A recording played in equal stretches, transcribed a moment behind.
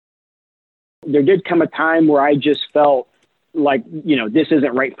there did come a time where I just felt like, this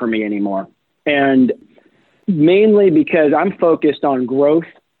isn't right for me anymore. And mainly because I'm focused on growth.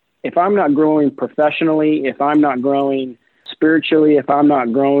 If I'm not growing professionally, if I'm not growing spiritually, if I'm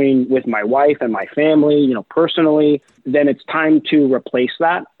not growing with my wife and my family, personally, then it's time to replace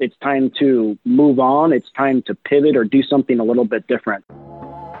that. It's time to move on. It's time to pivot or do something a little bit different.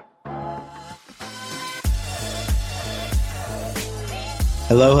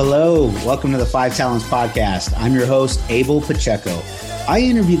 Hello. Welcome to the Five Talents Podcast. I'm your host, Abel Pacheco. I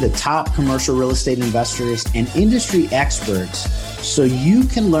interview the top commercial real estate investors and industry experts so you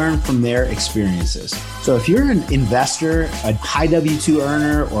can learn from their experiences. So if you're an investor, a high W-2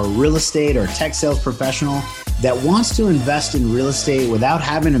 earner, or real estate or tech sales professional that wants to invest in real estate without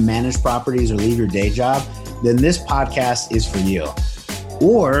having to manage properties or leave your day job, then this podcast is for you.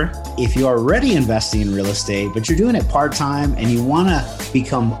 Or if you're already investing in real estate, but you're doing it part-time and you want to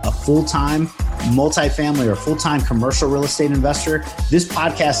become a full-time multifamily or full-time commercial real estate investor, this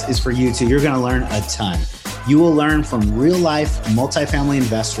podcast is for you too. You're going to learn a ton. You will learn from real-life multifamily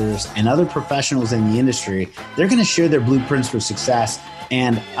investors and other professionals in the industry. They're going to share their blueprints for success,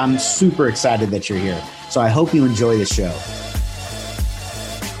 and I'm super excited that you're here. So I hope you enjoy the show.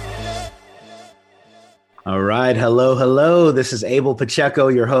 All right. Hello. This is Abel Pacheco,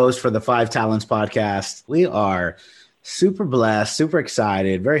 your host for the Five Talents Podcast. We are super blessed, super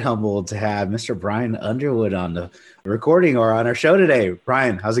excited, very humbled to have Mr. Bryan Underwood on the recording or on our show today.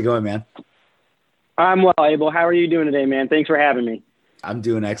 Bryan, how's it going, man? I'm well, Abel. How are you doing today, man? Thanks for having me. I'm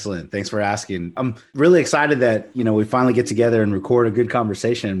doing excellent. Thanks for asking. I'm really excited that, we finally get together and record a good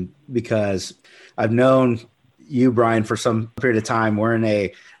conversation because I've known you, Bryan, for some period of time. We're in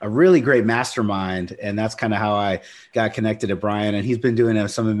a really great mastermind, and that's kind of how I got connected to Bryan, and he's been doing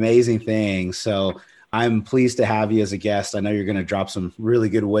some amazing things. So I'm pleased to have you as a guest. I know you're going to drop some really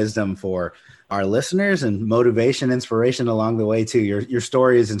good wisdom for our listeners and motivation, inspiration along the way too. Your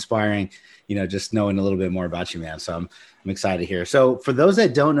story is inspiring, just knowing a little bit more about you, man. So I'm excited to hear. So for those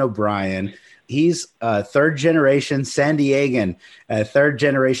that don't know Bryan, he's a third generation San Diegan, a third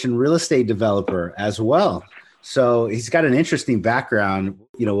generation real estate developer as well. So he's got an interesting background.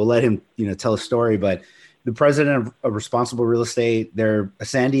 We'll let him, tell a story, but the president of Responsibly Real Estate, they're a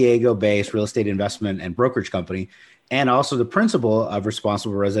San Diego-based real estate investment and brokerage company, and also the principal of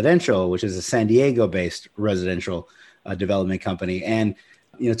Responsible Residential, which is a San Diego-based residential development company. And,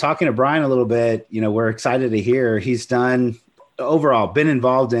 talking to Bryan a little bit, we're excited to hear he's been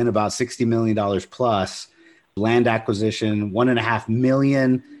involved in about $60 million plus land acquisition, 1.5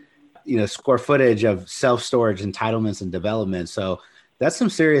 million square footage of self-storage entitlements and development. So that's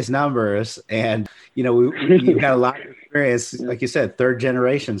some serious numbers. And, you've got a lot of experience, like you said, third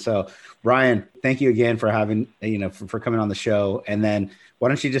generation. So Bryan, thank you again for having, for coming on the show. And then why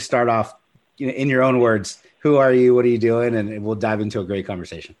don't you just start off, in your own words, who are you? What are you doing? And we'll dive into a great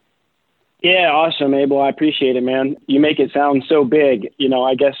conversation. Yeah, awesome, Abel. I appreciate it, man. You make it sound so big.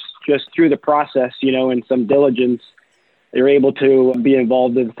 I guess just through the process, and some diligence, you're able to be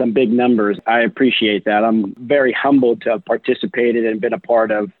involved in some big numbers. I appreciate that. I'm very humbled to have participated and been a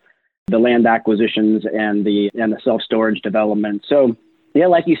part of the land acquisitions and the self-storage development. So, yeah,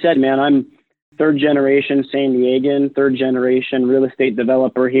 like you said, man, I'm third generation San Diegan, third generation real estate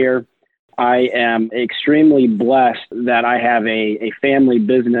developer here. I am extremely blessed that I have a family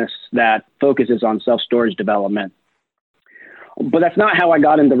business that focuses on self-storage development. But that's not how I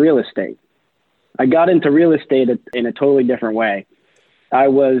got into real estate. I got into real estate in a totally different way. I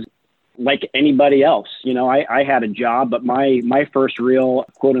was like anybody else. I had a job, but my first real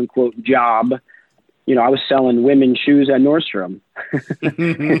quote unquote job, I was selling women's shoes at Nordstrom.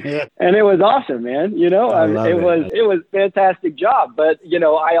 And it was awesome, man. It was a fantastic job. But,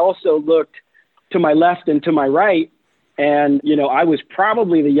 I also looked to my left and to my right, and, I was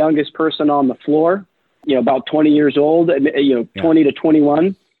probably the youngest person on the floor, about 20 years old, 20 to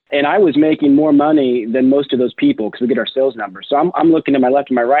 21. And I was making more money than most of those people because we get our sales numbers. So I'm looking to my left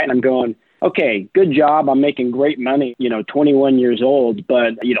and my right, and I'm going, okay, good job. I'm making great money, 21 years old,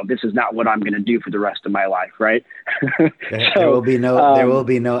 but this is not what I'm going to do for the rest of my life, right? There will be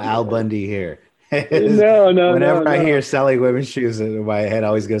no Al Bundy here. No. Whenever I hear selling women's shoes, my head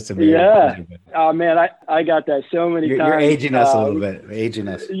always goes to me. Yeah. Oh man, I got that so many times. You're aging us a little bit. Aging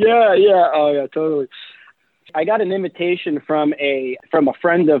us. Yeah. Oh yeah, totally. I got an invitation from a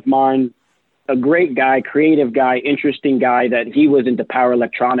friend of mine, a great guy, creative guy, interesting guy, that he was into power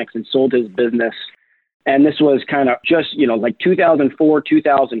electronics and sold his business. And this was kind of just, like 2004,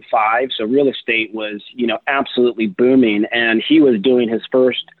 2005. So real estate was, absolutely booming. And he was doing his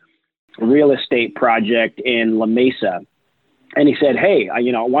first real estate project in La Mesa. And he said, hey,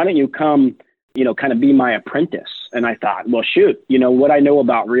 why don't you come kind of be my apprentice. And I thought, well, shoot, what I know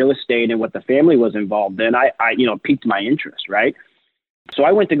about real estate and what the family was involved in, I piqued my interest, right? So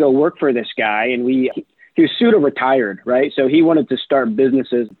I went to go work for this guy, and he was pseudo retired, right? So he wanted to start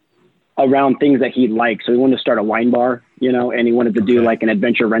businesses around things that he liked. So he wanted to start a wine bar, and he wanted to do like an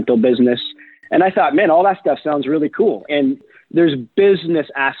adventure rental business. And I thought, man, all that stuff sounds really cool. And there's business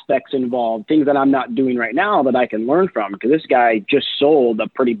aspects involved, things that I'm not doing right now that I can learn from, because this guy just sold a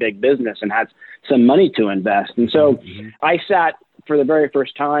pretty big business and has some money to invest. And so I sat for the very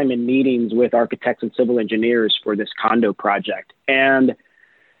first time in meetings with architects and civil engineers for this condo project. And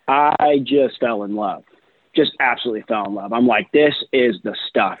I just fell in love, just absolutely fell in love. I'm like, this is the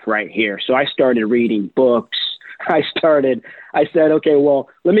stuff right here. So I started reading books. I said, okay, well,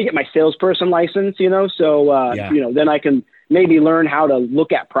 let me get my salesperson license, so then I can maybe learn how to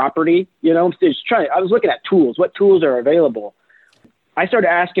look at property, I was looking at tools, what tools are available. I started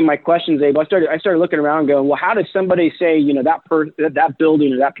asking my questions, Abe. I started looking around going, well, how does somebody say, that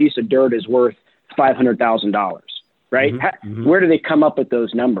building or that piece of dirt is worth $500,000, right? Where do they come up with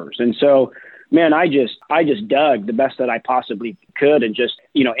those numbers? And so, man, I just dug the best that I possibly could, and just,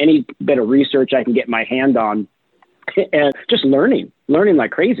 any bit of research I can get my hand on, and just learning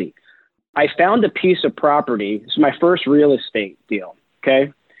like crazy. I found a piece of property. This is my first real estate deal.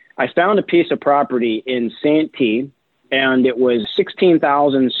 Okay. I found a piece of property in Santee, and it was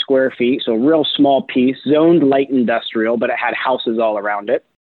 16,000 square feet. So a real small piece, zoned light industrial, but it had houses all around it.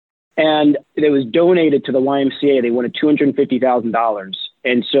 And it was donated to the YMCA. They wanted $250,000.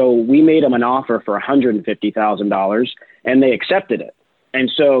 And so we made them an offer for $150,000, and they accepted it. And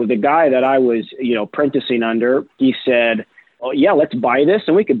so the guy that I was, apprenticing under, he said, oh yeah, let's buy this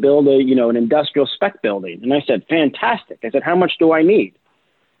and we could build an industrial spec building. And I said, fantastic. I said, how much do I need?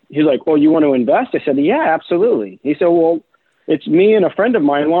 He's like, well, you want to invest? I said, yeah, absolutely. He said, well, it's me and a friend of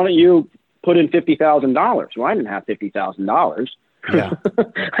mine. Why don't you put in $50,000? Well, I didn't have $50,000. Yeah.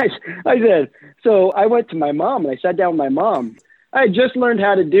 I said, so I went to my mom and I sat down with my mom. I had just learned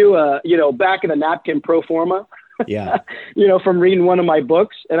how to do back of the napkin pro forma. Yeah. From reading one of my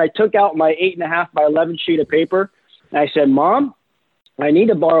books. And I took out my 8.5 by 11 sheet of paper. And I said, Mom, I need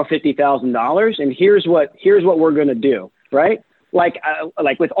to borrow $50,000. And here's what we're going to do. Right. Like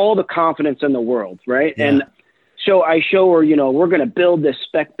with all the confidence in the world. Right. Yeah. And so I show her, we're going to build this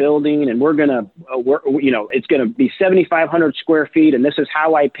spec building, and we're going to, it's going to be 7,500 square feet. And this is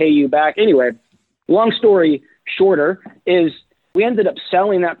how I pay you back. Anyway, long story shorter is, we ended up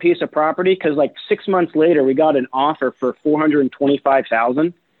selling that piece of property because 6 months later, we got an offer for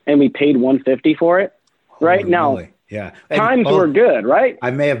 $425,000 and we paid $150 for it. Right now, yeah, times were good, right?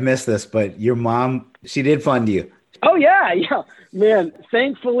 I may have missed this, but your mom, she did fund you. Oh yeah, man.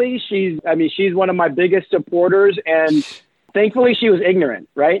 Thankfully, she's one of my biggest supporters, and thankfully she was ignorant,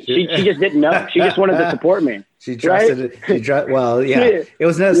 right? She just didn't know. She just wanted to support me. She trusted it. Well, yeah. It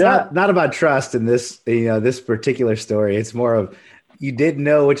was not about trust in this, this particular story. It's more of, you didn't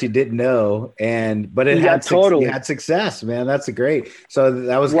know what you didn't know, but it had totally. You had success, man. That's great. So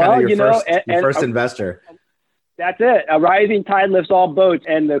that was kind of your first investor. That's it. A rising tide lifts all boats,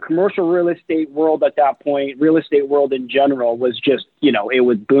 and the commercial real estate world at that point, real estate world in general, was just, it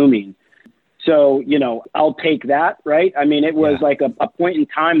was booming. So, I'll take that, right? I mean, it was like a point in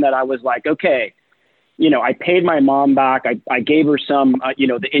time that I was like, okay, I paid my mom back. I gave her some,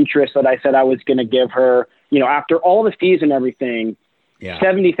 the interest that I said I was going to give her, after all the fees and everything,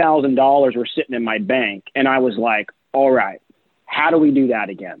 $70,000 were sitting in my bank. And I was like, all right, how do we do that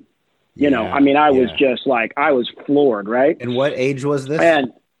again? I was just like, I was floored. Right. And what age was this?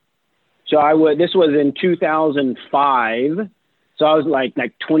 And so this was in 2005. So I was like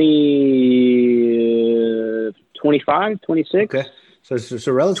 20, 25, 26. Okay. So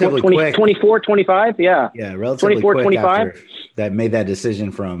relatively quick. 24, 25. Yeah. Yeah. Relatively 24, quick 25. After that made that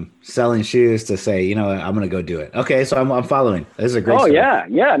decision from selling shoes to say, I'm going to go do it. Okay. So I'm following. This is a great story. Yeah.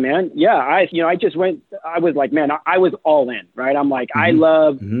 Yeah, man. Yeah. I was like, man, I was all in, right? I'm like, I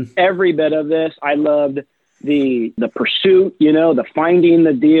loved every bit of this. I loved the pursuit, the finding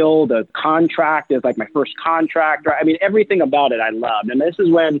the deal, the contract is like my first contract. Right? I mean, everything about it I loved. And this is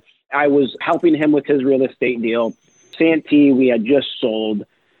when I was helping him with his real estate deal. Santee, we had just sold,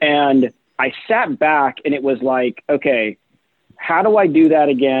 and I sat back and it was like, okay, how do I do that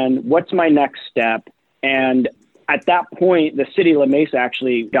again? What's my next step? And at that point, the city of La Mesa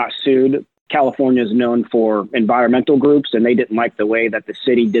actually got sued. California is known for environmental groups, and they didn't like the way that the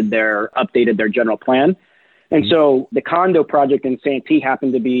city updated their general plan. And so the condo project in Santee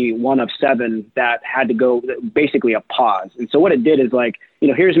happened to be one of 7 that had to go, basically a pause. And so what it did is like,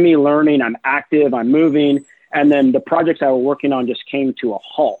 here's me learning, I'm active, I'm moving. And then the projects I was working on just came to a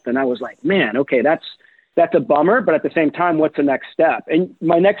halt. And I was like, man, okay, that's a bummer. But at the same time, what's the next step? And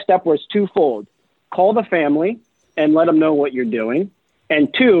my next step was twofold. Call the family and let them know what you're doing.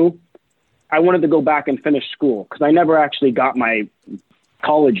 And two, I wanted to go back and finish school because I never actually got my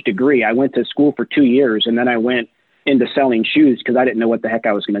college degree. I went to school for 2 years and then I went into selling shoes because I didn't know what the heck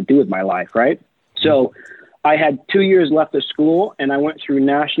I was going to do with my life, right? So I had 2 years left of school and I went through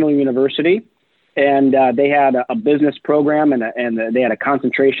National University and they had a business program and they had a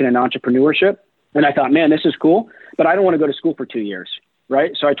concentration in entrepreneurship. And I thought, man, this is cool, but I don't want to go to school for 2 years,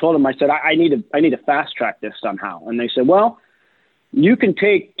 right? So I told them, I said, I need to fast track this somehow. And they said, well, you can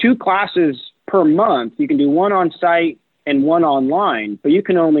take 2 classes per month. You can do one on site and one online, but you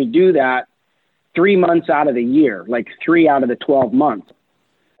can only do that 3 months out of the year, like 3 out of the 12 months.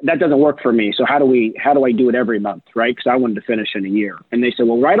 That doesn't work for me. So how do I do it every month? Right. Cause I wanted to finish in a year. And they said,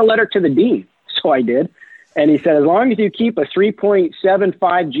 well, write a letter to the dean. So I did. And he said, as long as you keep a 3.75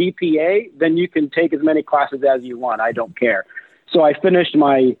 GPA, then you can take as many classes as you want. I don't care. So I finished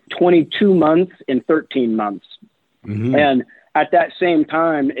my 22 months in 13 months. Mm-hmm. And at that same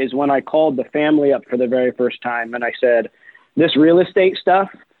time is when I called the family up for the very first time. And I said, this real estate stuff,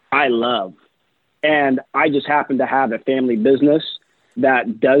 I love. And I just happen to have a family business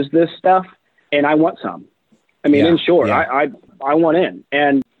that does this stuff. And I want some. I mean, in short, I want in.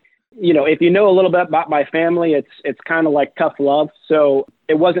 And, you know, if you know a little bit about my family, it's kind of like tough love. So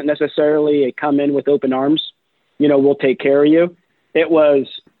it wasn't necessarily a come in with open arms, you know, we'll take care of you. It was,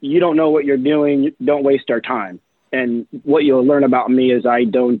 you don't know what you're doing. Don't waste our time. And what you'll learn about me is I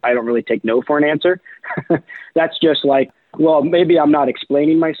don't really take no for an answer. That's just like, well, maybe I'm not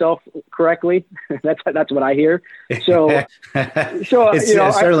explaining myself correctly. That's what I hear. So it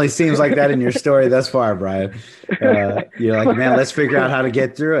certainly seems like that in your story thus far, Bryan. You're like, man, let's figure out how to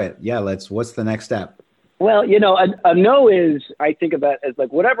get through it. Yeah, what's the next step? Well, you know, a no is, I think of it as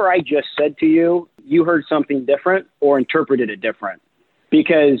like whatever I just said to you, you heard something different or interpreted it different.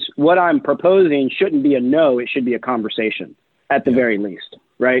 Because what I'm proposing shouldn't be a no, it should be a conversation at the very least,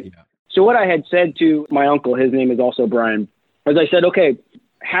 right? Yeah. So what I had said to my uncle, his name is also Bryan, was I said, okay,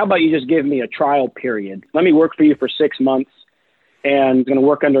 how about you just give me a trial period? Let me work for you for 6 months and I'm going to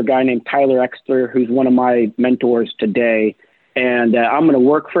work under a guy named Tyler Exter, who's one of my mentors today. And I'm going to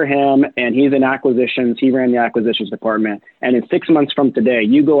work for him and he's in acquisitions. He ran the acquisitions department. And in 6 months from today,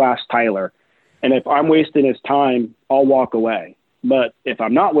 you go ask Tyler. And if I'm wasting his time, I'll walk away. But if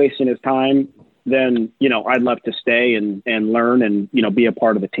I'm not wasting his time, then, you know, I'd love to stay and learn and, you know, be a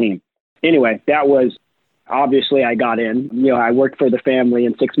part of the team. Anyway, that was obviously I got in, you know, I worked for the family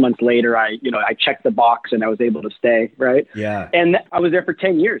and 6 months later, I checked the box and I was able to stay. Right. Yeah. And I was there for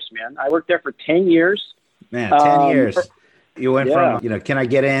 10 years, man. I worked there for 10 years. Man, 10 years. You went from, you know, can I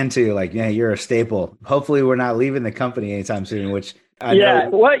get into like, yeah, you're a staple. Hopefully we're not leaving the company anytime soon, which I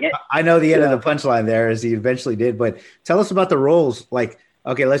know the end of the punchline there is he eventually did, but tell us about the roles. Like,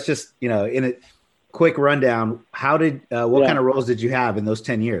 okay, let's just, you know, in a quick rundown, how did, what kind of roles did you have in those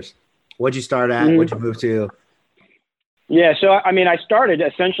 10 years? What'd you start at? What'd you move to? Yeah. So, I mean, I started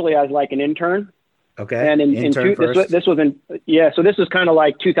essentially as like an intern. Okay. And this was kind of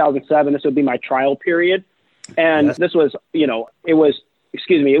like 2007. This would be my trial period. And this was, you know, it was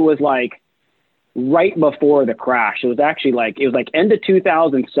like right before the crash. It was like end of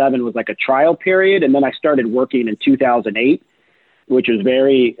 2007 was like a trial period. And then I started working in 2008, which was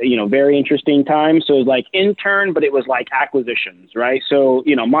very interesting time. So it was like intern, but it was like acquisitions, right? So,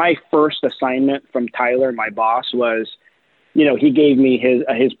 you know, my first assignment from Tyler, my boss, was, you know, he gave me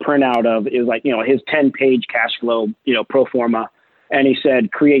his printout of, it was like, you know, his 10-page cash flow, you know, pro forma. And he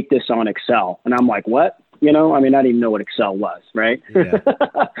said, create this on Excel. And I'm like, what? You know, I mean, I didn't even know what Excel was, right? Yeah.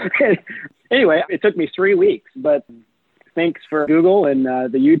 Anyway, it took me 3 weeks, but thanks for Google and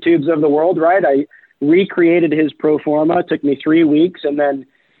the YouTubes of the world, right? I recreated his pro forma. It took me 3 weeks, and then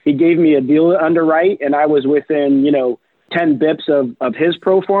he gave me a deal to underwrite, and I was within, you know, 10 bips of his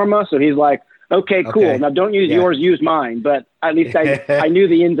pro forma. So he's like, okay, cool. Okay. Now don't use yours, use mine. But at least I knew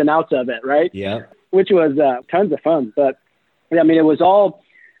the ins and outs of it, right? Yeah. Which was tons of fun. But I mean, it was all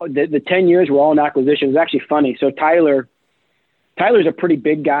the 10 years were all in acquisition. It was actually funny. So Tyler's a pretty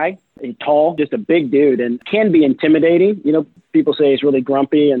big guy. He's tall, just a big dude, and can be intimidating. You know, people say he's really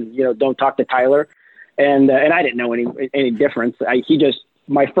grumpy and, you know, don't talk to Tyler. And I didn't know any difference.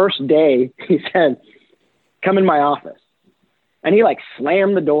 My first day, he said, come in my office. And he like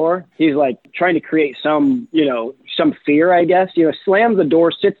slammed the door. He's like trying to create some fear, I guess, you know, slams the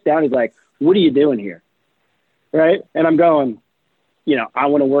door, sits down. He's like, what are you doing here? Right. And I'm going, you know, I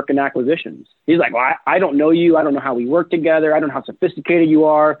want to work in acquisitions. He's like, well, I don't know you. I don't know how we work together. I don't know how sophisticated you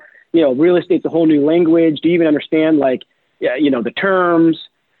are. real estate's a whole new language. Do you even understand like, the terms?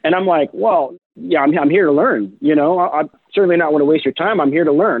 And I'm like, well, yeah, I'm here to learn. I'm certainly not want to waste your time. I'm here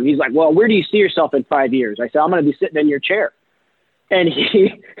to learn. He's like, well, where do you see yourself in 5 years? I said, I'm going to be sitting in your chair. And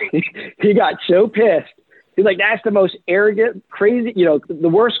he got so pissed. He's like, that's the most arrogant, crazy, the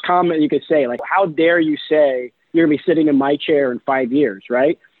worst comment you could say. Like, how dare you say you're going to be sitting in my chair in 5 years,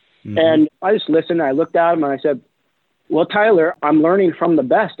 right? Mm-hmm. And I just listened. I looked at him and I said, well, Tyler, I'm learning from the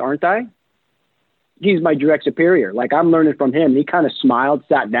best, aren't I? He's my direct superior. Like, I'm learning from him. And he kind of smiled,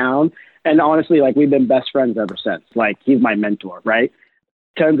 sat down. And honestly, like, we've been best friends ever since. Like, he's my mentor, right?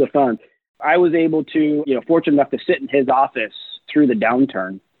 Tons of fun. I was able to, fortunate enough to sit in his office through the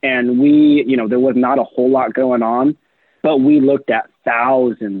downturn. And we, there was not a whole lot going on, but we looked at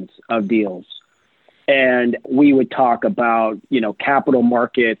thousands of deals. And we would talk about, capital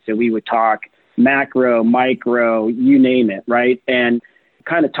markets, and we would talk macro, micro, you name it, right? And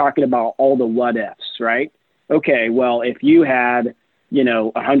kind of talking about all the what ifs, right? Okay, well, if you had,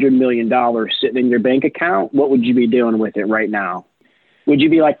 $100 million sitting in your bank account, what would you be doing with it right now? Would you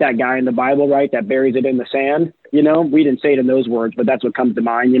be like that guy in the Bible, right, that buries it in the sand? We didn't say it in those words, but that's what comes to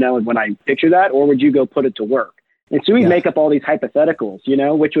mind, when I picture that. Or would you go put it to work? And so we make up all these hypotheticals,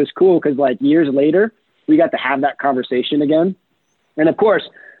 which was cool because like years later, we got to have that conversation again. And of course,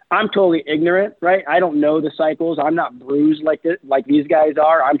 I'm totally ignorant, right? I don't know the cycles. I'm not bruised like these guys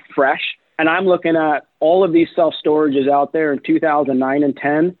are. I'm fresh. And I'm looking at all of these self-storages out there in 2009 and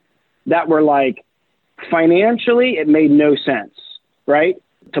 10 that were like, financially, it made no sense, right?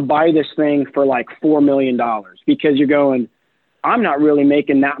 To buy this thing for like $4 million because you're going, I'm not really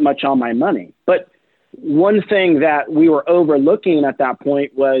making that much on my money. But one thing that we were overlooking at that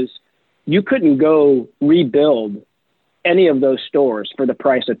point was you couldn't go rebuild any of those stores for the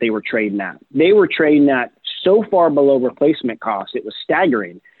price that they were trading at. They were trading at so far below replacement cost. It was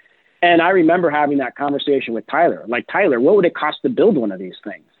staggering. And I remember having that conversation with Tyler. Like, Tyler, what would it cost to build one of these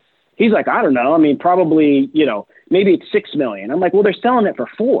things? He's like, I don't know. I mean, probably, maybe it's $6 million. I'm like, well, they're selling it for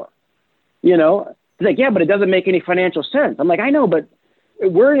 $4 million. He's like, yeah, but it doesn't make any financial sense. I'm like, I know, but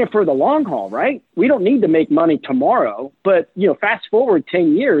we're in it for the long haul, right? We don't need to make money tomorrow, but fast forward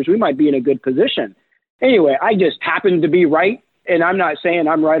 10 years, we might be in a good position. Anyway, I just happened to be right. And I'm not saying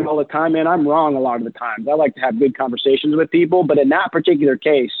I'm right all the time, man. I'm wrong a lot of the times. I like to have good conversations with people, but in that particular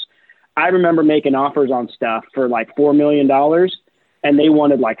case, I remember making offers on stuff for like $4 million and they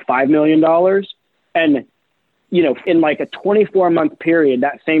wanted like $5 million. And, in like a 24-month period,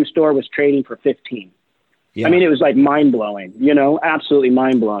 that same store was trading for 15. Yeah. I mean, it was like mind blowing, absolutely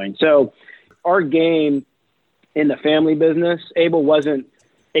mind blowing. So our game in the family business, Abel, wasn't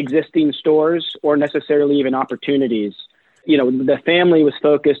existing stores or necessarily even opportunities. The family was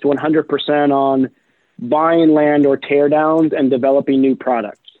focused 100% on buying land or tear downs and developing new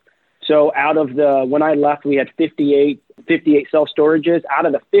products. So when I left, we had 58 self-storages. Out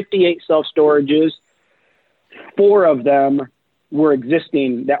of the 58 self-storages, 4 of them were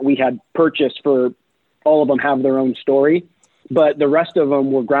existing that we had purchased for all of them have their own story, but the rest of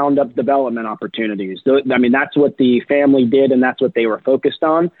them were ground up development opportunities. I mean, that's what the family did and that's what they were focused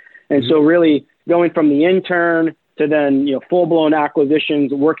on. And so really going from the intern to then, full-blown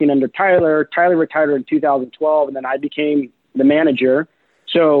acquisitions, working under Tyler. Tyler retired in 2012, and then I became the manager.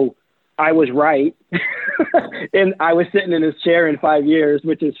 So I was right. And I was sitting in his chair in 5 years,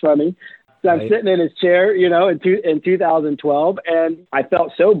 which is funny. So I'm sitting in his chair, in 2012. And I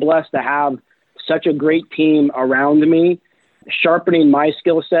felt so blessed to have such a great team around me, sharpening my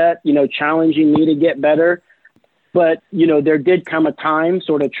skill set, challenging me to get better. But, there did come a time,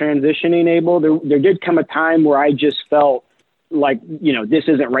 sort of transitioning, Abel, there did come a time where I just felt like, this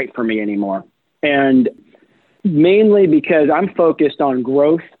isn't right for me anymore. And mainly because I'm focused on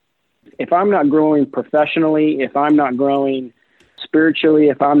growth. If I'm not growing professionally, if I'm not growing spiritually,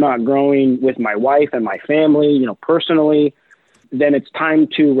 if I'm not growing with my wife and my family, personally, then it's time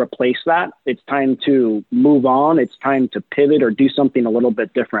to replace that. It's time to move on. It's time to pivot or do something a little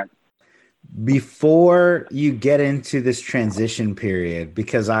bit different. Before you get into this transition period,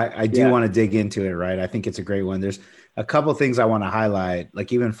 because I do want to dig into it, right? I think it's a great one. There's a couple things I want to highlight,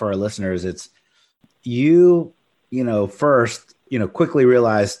 like even for our listeners, it's first, quickly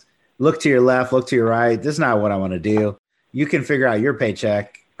realized, look to your left, look to your right. This is not what I want to do. You can figure out your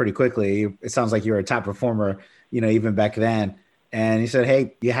paycheck pretty quickly. It sounds like you were a top performer, even back then. And he said,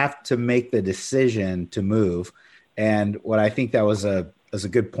 hey, you have to make the decision to move. And what I think that was a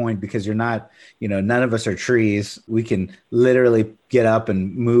good point, because you're not, none of us are trees. We can literally get up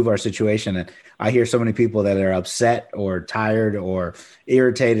and move our situation. And I hear so many people that are upset or tired or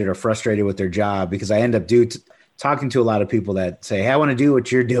irritated or frustrated with their job, because I end up due talking to a lot of people that say, hey, I want to do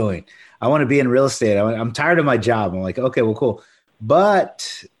what you're doing. I want to be in real estate. I'm tired of my job. I'm like, okay, well, cool.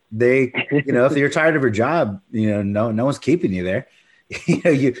 But they, if you're tired of your job, no one's keeping you there.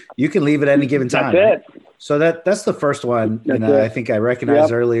 You can leave at any given time. That's it. Right? So that's the first one. I think I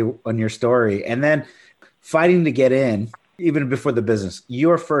recognized early on your story. And then fighting to get in, even before the business,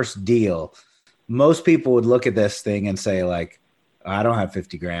 your first deal, most people would look at this thing and say like, I don't have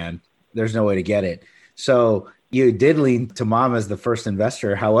 50 grand. There's no way to get it. So you did lean to mom as the first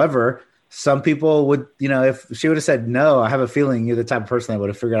investor. However, some people would, if she would have said no, I have a feeling you're the type of person that would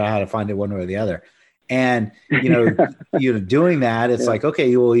have figured out how to find it one way or the other. And, doing that, it's like, okay,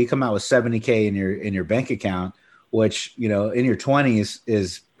 you come out with 70K in your bank account, which, in your 20s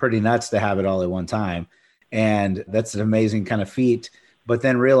is pretty nuts to have it all at one time. And that's an amazing kind of feat. But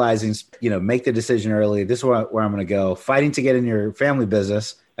then realizing, make the decision early. This is where I'm going to go. Fighting to get in your family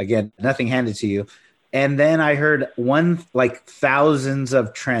business. Again, nothing handed to you. And then I heard thousands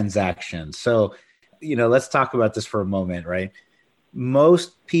of transactions. So, let's talk about this for a moment, right?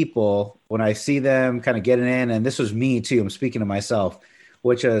 Most people, when I see them kind of getting in, and this was me too, I'm speaking to myself,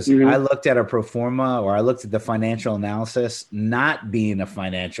 which is I looked at a pro forma or I looked at the financial analysis, not being a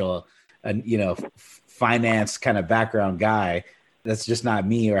financial, finance kind of background guy. That's just not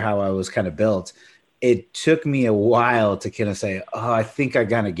me or how I was kind of built. It took me a while to kind of say, oh, I think I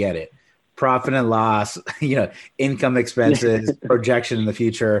gotta get it. Profit and loss, income expenses, projection in the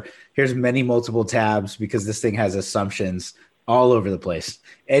future. Here's many multiple tabs because this thing has assumptions all over the place.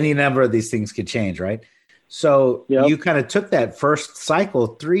 Any number of these things could change, right? So you kind of took that first cycle,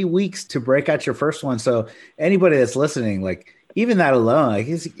 3 weeks to break out your first one. So anybody that's listening, like even that alone, like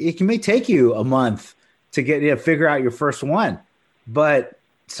it may take you a month to get figure out your first one. But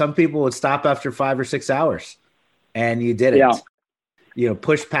some people would stop after 5 or 6 hours, and you did it. Yeah.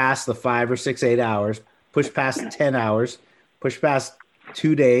 Push past the 5 or 6, 8 hours, push past 10 hours, push past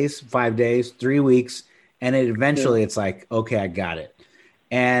 2 days, 5 days, 3 weeks. And eventually it's like, okay, I got it.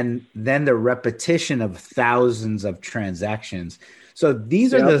 And then the repetition of thousands of transactions. So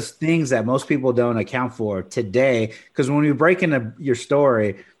these are the things that most people don't account for today. Because when we break into your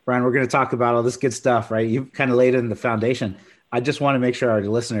story, Bryan, we're going to talk about all this good stuff, right? You've kind of laid in the foundation. I just want to make sure our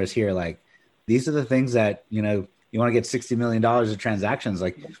listeners here, like, these are the things that, you want to get $60 million of transactions.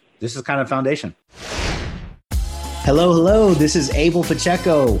 Like, this is kind of foundation. Hello. This is Abel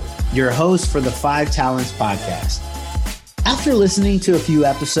Pacheco, your host for the 5 Talents podcast. After listening to a few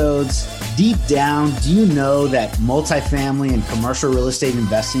episodes, deep down, do you know that multifamily and commercial real estate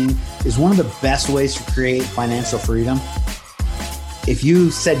investing is one of the best ways to create financial freedom? If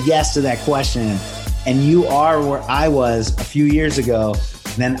you said yes to that question and you are where I was a few years ago,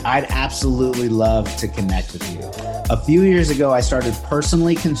 then I'd absolutely love to connect with you. A few years ago, I started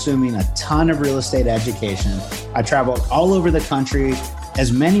personally consuming a ton of real estate education. I traveled all over the country,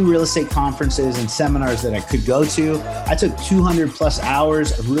 as many real estate conferences and seminars that I could go to. I took 200 plus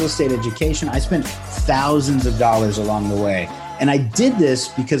hours of real estate education. I spent thousands of dollars along the way. And I did this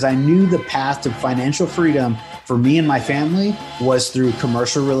because I knew the path to financial freedom for me and my family was through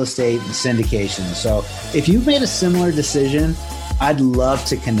commercial real estate and syndication. So if you've made a similar decision, I'd love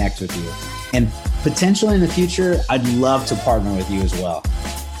to connect with you. And potentially in the future, I'd love to partner with you as well.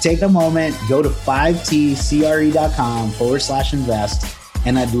 Take a moment, go to 5tcre.com/invest,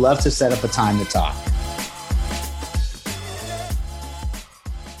 and I'd love to set up a time to talk.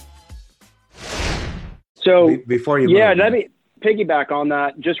 So before you let me piggyback on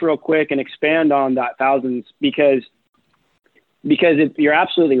that just real quick and expand on that thousands because you're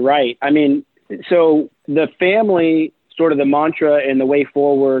absolutely right. I mean, so the family, sort of the mantra and the way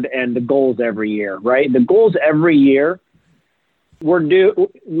forward and the goals every year, right? The goals every year were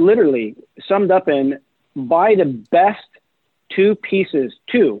literally summed up in buy the best two pieces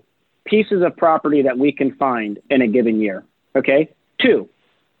of property that we can find in a given year. Okay. 2,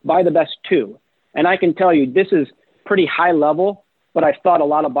 buy the best 2. And I can tell you, this is pretty high level, but I've thought a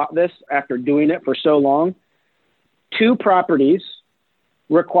lot about this after doing it for so long. 2 properties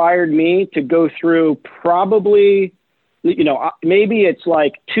required me to go through probably, maybe it's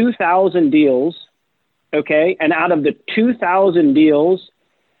like 2,000 deals. Okay. And out of the 2,000 deals,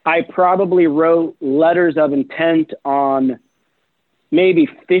 I probably wrote letters of intent on maybe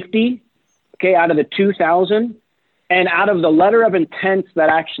 50. Okay. Out of the 2,000. And out of the letter of intent that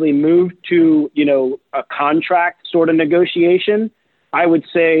actually moved to, a contract sort of negotiation, I would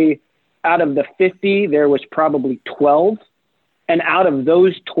say out of the 50, there was probably 12. And out of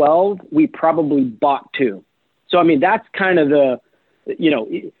those 12, we probably bought 2. So, I mean, that's kind of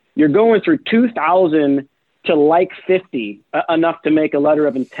you're going through 2,000 to like 50 enough to make a letter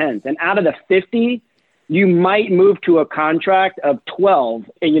of intent. And out of the 50, you might move to a contract of 12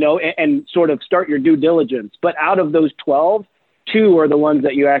 and, and sort of start your due diligence. But out of those 12, 2 are the ones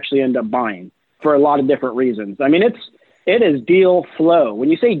that you actually end up buying for a lot of different reasons. I mean, it is deal flow. When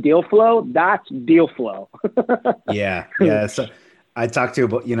you say deal flow, that's deal flow. Yeah. So I talked to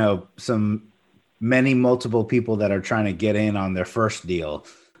about, many multiple people that are trying to get in on their first deal,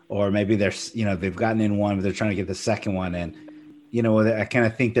 or maybe they've gotten in one, but they're trying to get the second one. And, I kind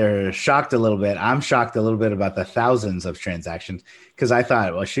of think they're shocked a little bit. I'm shocked a little bit about the thousands of transactions, because I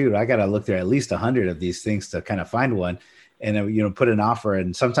thought, well, shoot, I got to look through at least 100 of these things to kind of find one and, put an offer.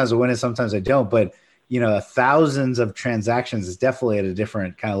 And sometimes I win it, sometimes I don't. But, thousands of transactions is definitely at a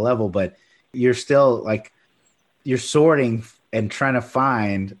different kind of level, but you're still you're sorting and trying to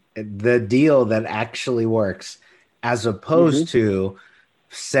find the deal that actually works, as opposed to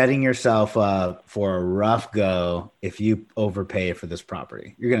setting yourself up for a rough go. If you overpay for this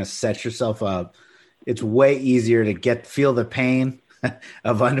property, you're going to set yourself up. It's way easier to feel the pain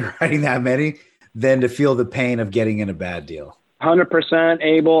of underwriting that many than to feel the pain of getting in a bad deal. 100%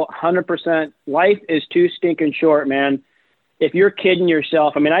 Abel, 100%. Life is too stinking short, man. If you're kidding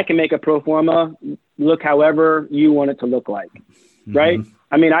yourself, I mean, I can make a pro forma look however you want it to look like, right?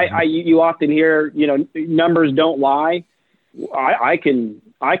 I mean, you often hear, numbers don't lie. I can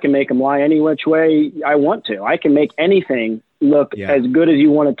make them lie any which way I want to. I can make anything look as good as you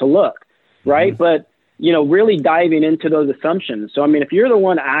want it to look, right? But, really diving into those assumptions. So, I mean, if you're the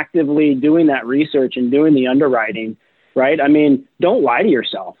one actively doing that research and doing the underwriting, right? I mean, don't lie to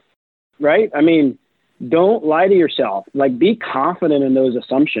yourself, right? I mean, don't lie to yourself. Be confident in those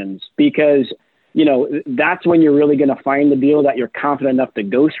assumptions, because, that's when you're really going to find the deal that you're confident enough to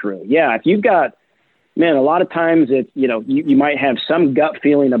go through. Yeah. If you've got, man, a lot of times it's, you might have some gut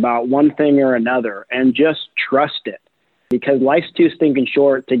feeling about one thing or another, and just trust it, because life's too stinking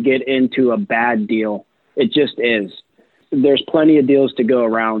short to get into a bad deal. It just is. There's plenty of deals to go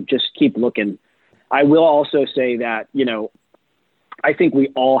around. Just keep looking. I will also say that, I think we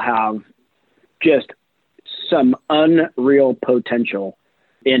all have just some unreal potential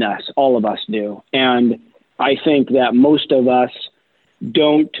in us. All of us do. And I think that most of us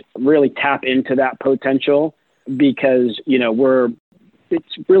don't really tap into that potential, because,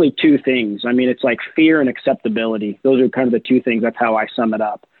 it's really two things. I mean, it's like fear and acceptability. Those are kind of the two things. That's how I sum it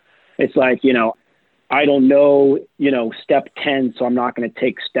up. It's like, I don't know, step 10, so I'm not going to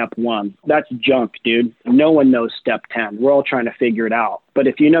take step 1. That's junk, dude. No one knows step 10. We're all trying to figure it out. But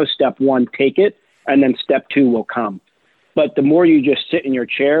if you know step 1, take it, and then step 2 will come. But the more you just sit in your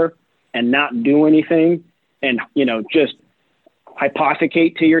chair and not do anything and, just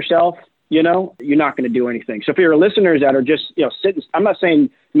hypothecate to yourself, you're not going to do anything. So for your listeners that are just, sitting, I'm not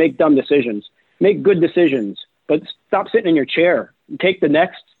saying make dumb decisions, make good decisions, but stop sitting in your chair and take the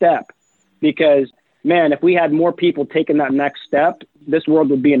next step. Because, man, if we had more people taking that next step, this world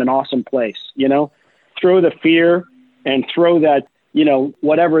would be in an awesome place. Throw the fear and throw that,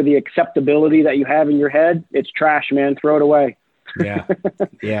 whatever the acceptability that you have in your head, it's trash, man. Throw it away.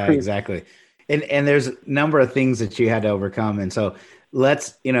 Yeah, exactly. And there's a number of things that you had to overcome. And so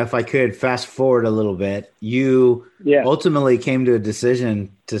let's, if I could fast forward a little bit, you ultimately came to a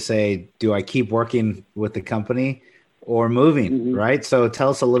decision to say, do I keep working with the company or moving? Right. So tell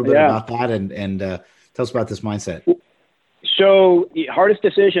us a little bit about that and tell us about this mindset. So the hardest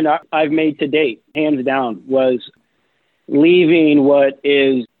decision I've made to date, hands down, was leaving what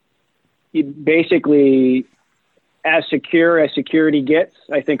is basically as secure as security gets.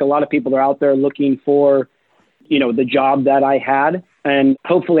 I think a lot of people are out there looking for, the job that I had. And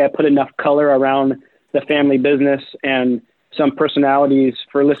hopefully I put enough color around the family business and some personalities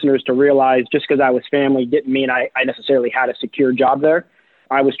for listeners to realize just because I was family didn't mean I necessarily had a secure job there.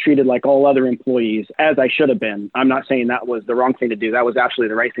 I was treated like all other employees, as I should have been. I'm not saying that was the wrong thing to do. That was absolutely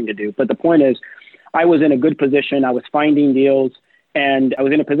the right thing to do. But the point is, I was in a good position. I was finding deals, and I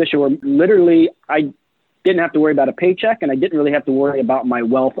was in a position where literally I didn't have to worry about a paycheck, and I didn't really have to worry about my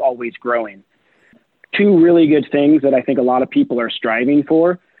wealth always growing. Two really good things that I think a lot of people are striving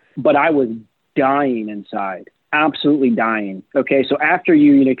for, but I was dying inside, absolutely dying. Okay, so after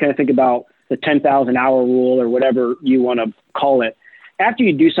you kind of think about the 10,000 hour rule or whatever you want to call it, after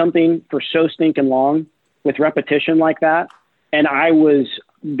you do something for so stinking long with repetition like that, and I was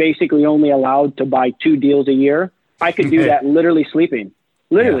basically only allowed to buy 2 deals a year, I could do that literally sleeping.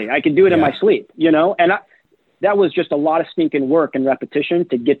 Literally, I could do it in my sleep, and that was just a lot of stinking work and repetition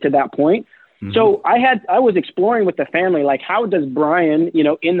to get to that point. So I was exploring with the family, like, how does Bryan,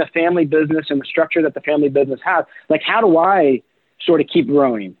 in the family business and the structure that the family business has, like, how do I sort of keep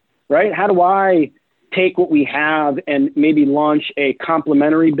growing, right? How do I, take what we have and maybe launch a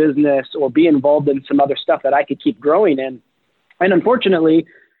complementary business or be involved in some other stuff that I could keep growing in. And unfortunately,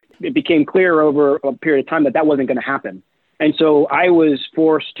 it became clear over a period of time that wasn't going to happen. And so I was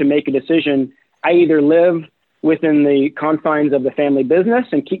forced to make a decision. I either live within the confines of the family business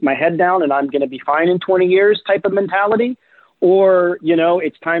and keep my head down and I'm going to be fine in 20 years type of mentality, or,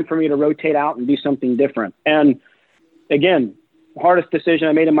 it's time for me to rotate out and do something different. And again, hardest decision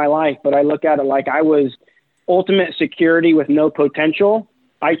I made in my life, but I look at it like I was ultimate security with no potential.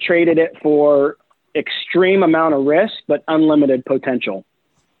 I traded it for extreme amount of risk, but unlimited potential.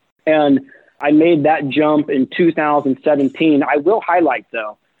 And I made that jump in 2017. I will highlight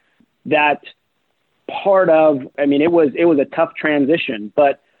though, that part of, it was a tough transition,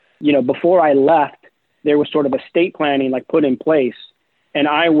 but before I left, there was sort of estate planning put in place. And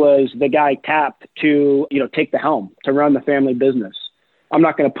I was the guy tapped to, take the helm, to run the family business. I'm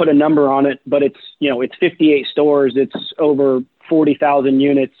not going to put a number on it, but it's 58 stores. It's over 40,000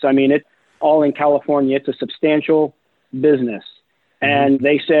 units. It's all in California. It's a substantial business. And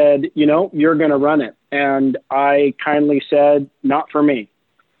they said, you're going to run it. And I kindly said, not for me.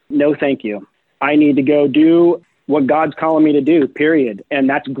 No, thank you. I need to go do what God's calling me to do, period. And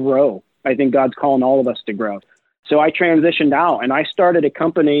that's grow. I think God's calling all of us to grow. So I transitioned out and I started a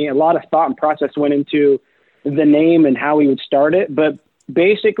company. A lot of thought and process went into the name and how we would start it. But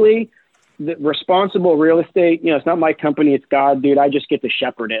basically, the Responsible Real Estate, it's not my company, it's God, dude. I just get to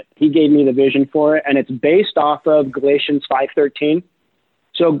shepherd it. He gave me the vision for it. And it's based off of Galatians 5:13.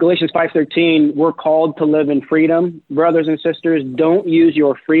 So Galatians 5:13, we're called to live in freedom. Brothers and sisters, don't use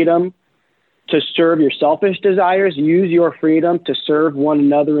your freedom to serve your selfish desires. Use your freedom to serve one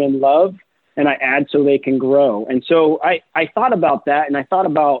another in love. And I add so they can grow. And so I thought about that, and I thought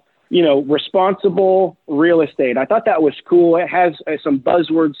about, responsible real estate. I thought that was cool. It has some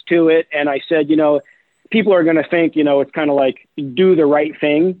buzzwords to it. And I said, people are going to think, it's kind of like do the right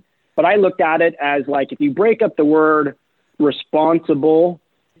thing. But I looked at it as if you break up the word responsible,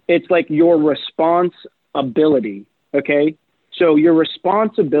 it's like your responsibility. Okay. So your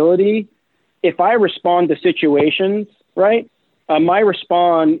responsibility, if I respond to situations, right? My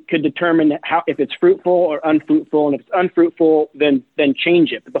respond could determine if it's fruitful or unfruitful. And if it's unfruitful, then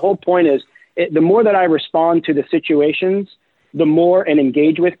change it. But the whole point is the more that I respond to the situations, the more and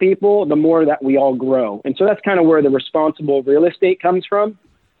engage with people, the more that we all grow. And so that's kind of where the responsible real estate comes from.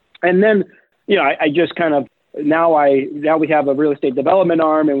 And then, I just kind of, now we have a real estate development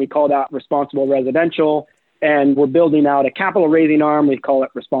arm and we call that Responsible Residential. And we're building out a capital raising arm. We call it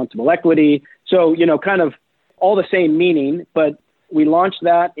Responsible Equity. So, kind of all the same meaning, but we launched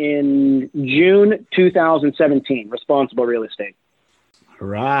that in June 2017, Responsible Real Estate. All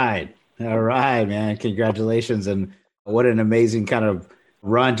right, man. Congratulations. And what an amazing kind of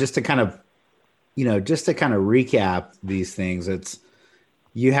run. Just to kind of recap these things.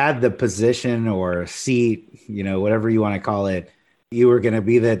 You had the position or seat, whatever you want to call it. You were going to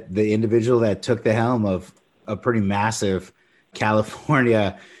be the individual that took the helm of a pretty massive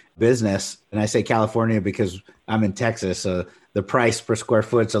California business. And I say California because I'm in Texas. So the price per square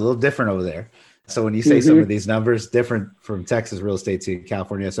foot is a little different over there. So when you say some of these numbers, different from Texas real estate to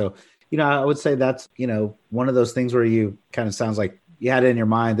California. So, I would say that's, one of those things where you kind of sounds like you had it in your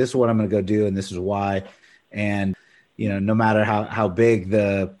mind, this is what I'm going to go do. And this is why. And, no matter how big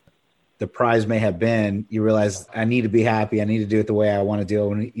the prize may have been, you realize I need to be happy. I need to do it the way I want to do it. I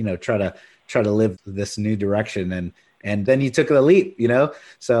want to, try to live this new direction. And then you took the leap,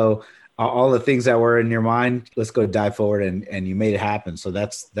 so all the things that were in your mind, let's go dive forward and you made it happen. So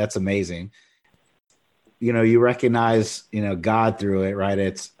that's amazing. You recognize, God through it, right?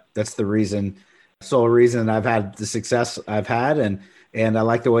 That's the sole reason I've had the success I've had. And I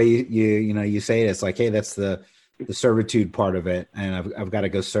like the way you say it. It's like, hey, that's the servitude part of it. And I've got to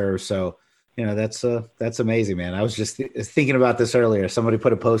go serve. So, that's amazing, man. I was just thinking about this earlier. Somebody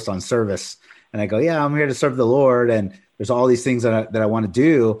put a post on service and I go, yeah, I'm here to serve the Lord. And there's all these things that I want to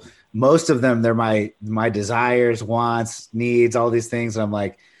do. Most of them, they're my desires, wants, needs, all these things. And I'm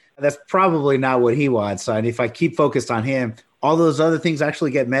like, that's probably not what he wants. So, and if I keep focused on him, all those other things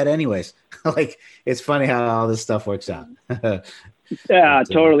actually get met anyways. Like, it's funny how all this stuff works out. Yeah,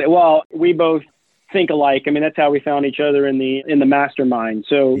 totally. Well, we both think alike. That's how we found each other in the mastermind.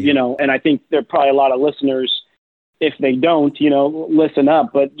 So, yeah. And I think there are probably a lot of listeners, if they don't, listen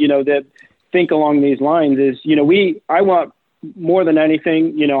up, but, that think along these lines is, I want more than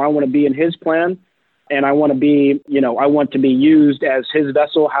anything, I want to be in his plan and I want to be, I want to be used as his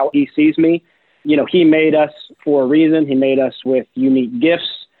vessel, how he sees me. He made us for a reason. He made us with unique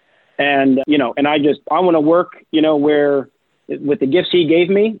gifts and, and I want to work, where with the gifts he gave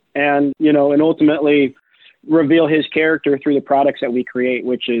me, and and ultimately reveal his character through the products that we create,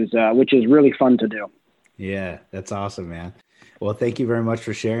 which is really fun to do. Yeah, that's awesome, man. Well, thank you very much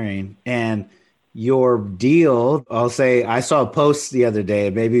for sharing. And your deal, I'll say, I saw a post the other day,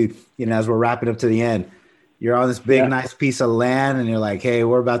 maybe, as we're wrapping up to the end, you're on this big, nice piece of land and you're like, hey,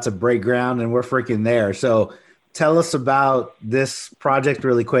 we're about to break ground and we're freaking there. So tell us about this project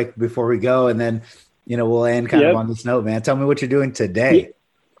really quick before we go. And then, we'll end kind of on this note, man. Tell me what you're doing today.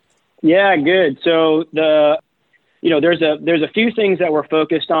 Yeah, good. So there's a few things that we're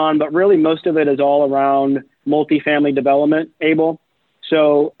focused on, but really most of it is all around multifamily development, Abel.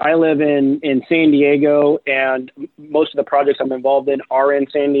 So I live in San Diego, and most of the projects I'm involved in are in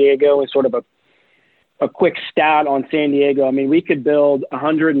San Diego. And sort of a quick stat on San Diego. I mean, we could build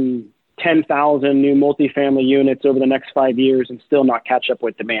 110,000 new multifamily units over the next 5 years and still not catch up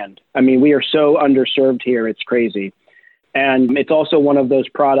with demand. I mean, we are so underserved here. It's crazy. And it's also one of those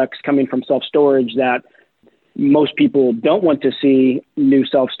products coming from self-storage that most people don't want to see new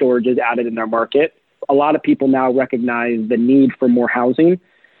self-storages added in their market. A lot of people now recognize the need for more housing,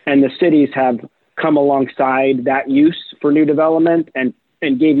 and the cities have come alongside that use for new development and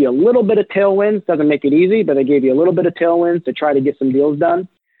gave you a little bit of tailwinds. Doesn't make it easy, but they gave you a little bit of tailwinds to try to get some deals done.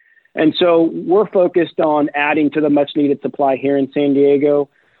 And so we're focused on adding to the much needed supply here in San Diego.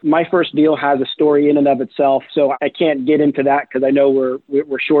 My first deal has a story in and of itself, so I can't get into that because I know we're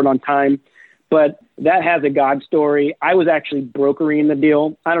short on time. But that has a God story. I was actually brokering the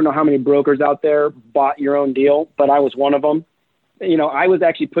deal. I don't know how many brokers out there bought your own deal, but I was one of them. I was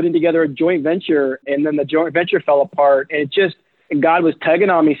actually putting together a joint venture, and then the joint venture fell apart. And God was tugging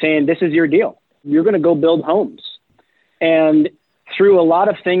on me saying, this is your deal. You're going to go build homes. And through a lot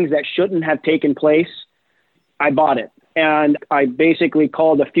of things that shouldn't have taken place, I bought it. And I basically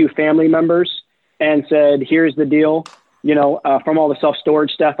called a few family members and said, here's the deal. From all the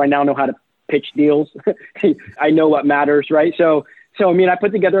self-storage stuff, I now know how to pitch deals. I know what matters, right? So I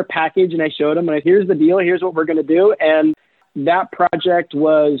put together a package and I showed them, and here's the deal. Here's what we're going to do. And that project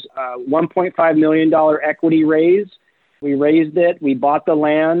was a $1.5 million equity raise. We raised it. We bought the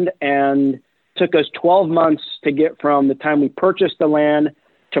land, and took us 12 months to get from the time we purchased the land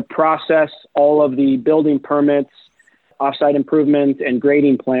to process all of the building permits, offsite improvement, and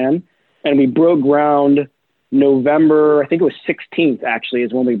grading plan. And we broke ground November, I think it was 16th actually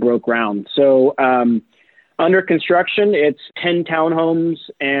is when we broke ground. So under construction, it's 10 townhomes,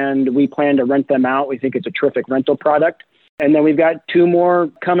 and we plan to rent them out. We think it's a terrific rental product. And then we've got 2 more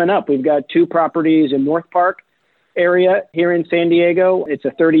coming up. We've got 2 properties in North Park area here in San Diego. It's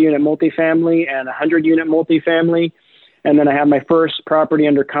a 30-unit multifamily and a 100-unit multifamily. And then I have my first property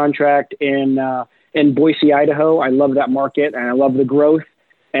under contract in Boise, Idaho. I love that market, and I love the growth.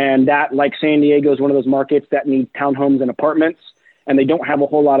 And that, like San Diego, is one of those markets that need townhomes and apartments, and they don't have a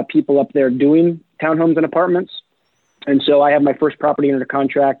whole lot of people up there doing townhomes and apartments. And so I have my first property under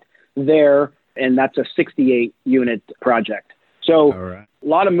contract there, and that's a 68-unit project. So a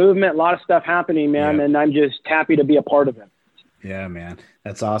lot of movement, a lot of stuff happening, man, and I'm just happy to be a part of it. Yeah, man.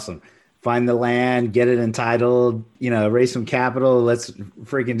 That's awesome. Find the land, get it entitled, raise some capital. Let's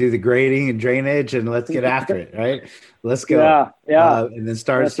freaking do the grading and drainage, and let's get after it, right? Let's go. Yeah. And then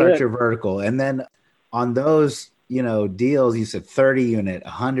start your vertical. And then on those, deals, you said 30 unit,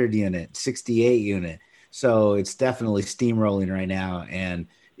 100 unit, 68 unit. So it's definitely steamrolling right now. And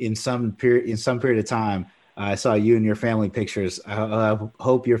in some period of time, I saw you and your family pictures. I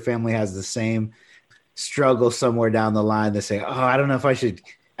hope your family has the same struggle somewhere down the line to say, I don't know if I should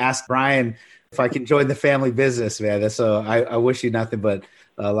ask Bryan if I can join the family business, man. So I wish you nothing but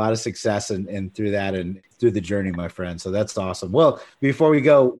a lot of success and through that and through the journey, my friend. So that's awesome. Well, before we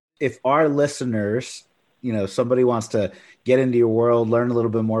go, if our listeners, somebody wants to get into your world, learn a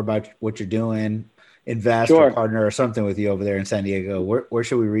little bit more about what you're doing, invest or partner or something with you over there in San Diego, where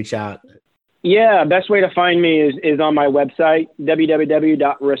should we reach out? Yeah, best way to find me is on my website,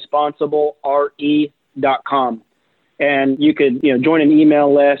 www.responsiblere.com. And you could, join an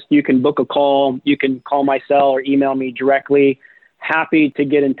email list. You can book a call. You can call my cell or email me directly. Happy to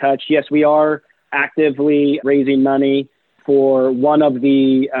get in touch. Yes, we are actively raising money for one of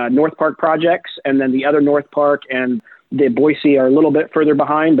the North Park projects, and then the other North Park and the Boise are a little bit further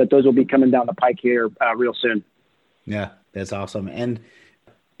behind, but those will be coming down the pike here real soon. Yeah, that's awesome. And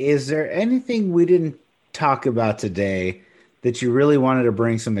is there anything we didn't talk about today that you really wanted to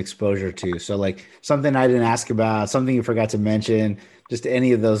bring some exposure to? So like something I didn't ask about, something you forgot to mention, just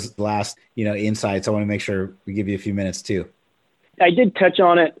any of those last, insights. I want to make sure we give you a few minutes too. I did touch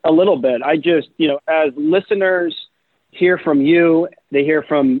on it a little bit. I just, as listeners, hear from you, they hear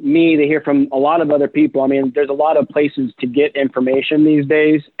from me, they hear from a lot of other people. I mean, there's a lot of places to get information these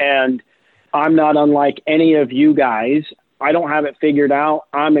days, and I'm not unlike any of you guys. I don't have it figured out.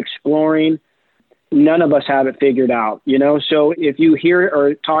 I'm exploring. None of us have it figured out, you know? So if you hear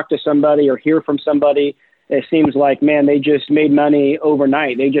or talk to somebody or hear from somebody, it seems like, man, they just made money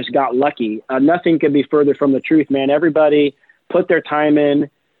overnight. They just got lucky. Nothing could be further from the truth, man. Everybody put their time in,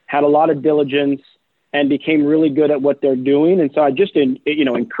 had a lot of diligence, and became really good at what they're doing. And so I just,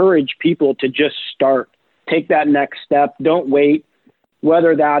 encourage people to just start, take that next step. Don't wait,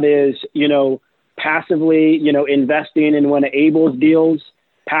 whether that is, passively, investing in one of Abel's deals,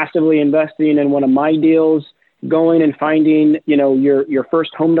 passively investing in one of my deals, going and finding, your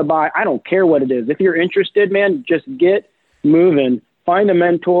first home to buy. I don't care what it is. If you're interested, man, just get moving, find a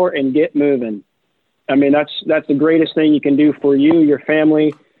mentor and get moving. I mean, that's the greatest thing you can do for you, your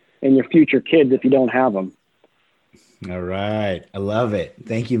family, and your future kids if you don't have them. All right. I love it.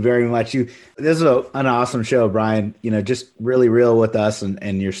 Thank you very much. This is an awesome show, Bryan, just really real with us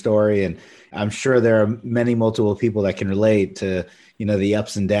and your story. And I'm sure there are multiple people that can relate to, the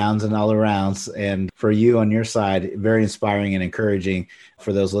ups and downs and all arounds. And for you on your side, very inspiring and encouraging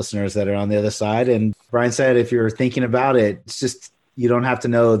for those listeners that are on the other side. And Bryan said, if you're thinking about it, it's just, you don't have to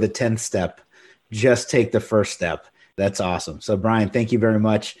know the 10th step. Just take the first step. That's awesome. So Bryan, thank you very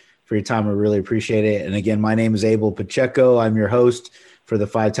much for your time. I really appreciate it. And again, my name is Abel Pacheco. I'm your host for the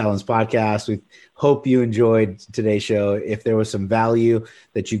 5 Talents podcast. We hope you enjoyed today's show. If there was some value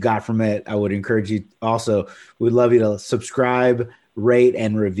that you got from it, I would encourage you also, we'd love you to subscribe, rate,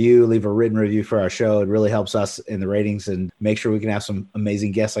 and review, leave a written review for our show. It really helps us in the ratings and make sure we can have some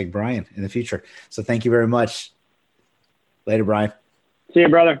amazing guests like Bryan in the future. So thank you very much. Later, Bryan. See you,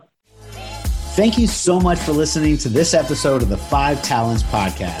 brother. Thank you so much for listening to this episode of the 5 Talents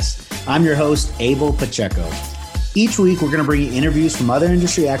podcast. I'm your host, Abel Pacheco. Each week, we're going to bring you interviews from other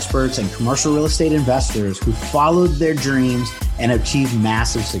industry experts and commercial real estate investors who followed their dreams and achieved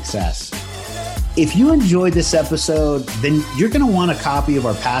massive success. If you enjoyed this episode, then you're going to want a copy of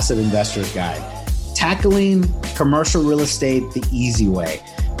our Passive Investors Guide, Tackling Commercial Real Estate the Easy Way.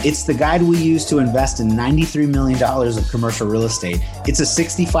 It's the guide we use to invest in $93 million of commercial real estate. It's a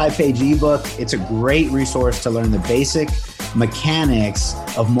 65-page ebook. It's a great resource to learn the basic mechanics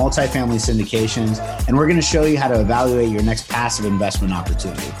of multifamily syndications, and we're going to show you how to evaluate your next passive investment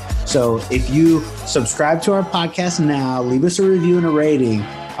opportunity. So if you subscribe to our podcast now, leave us a review and a rating,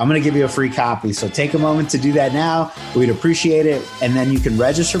 I'm going to give you a free copy. So take a moment to do that now. We'd appreciate it. And then you can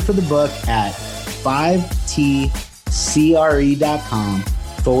register for the book at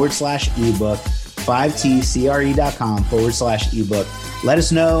 5tcre.com/ebook, 5tcre.com/ebook. Let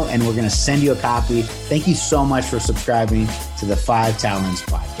us know, and we're going to send you a copy. Thank you so much for subscribing to the 5 Talents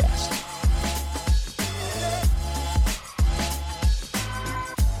podcast.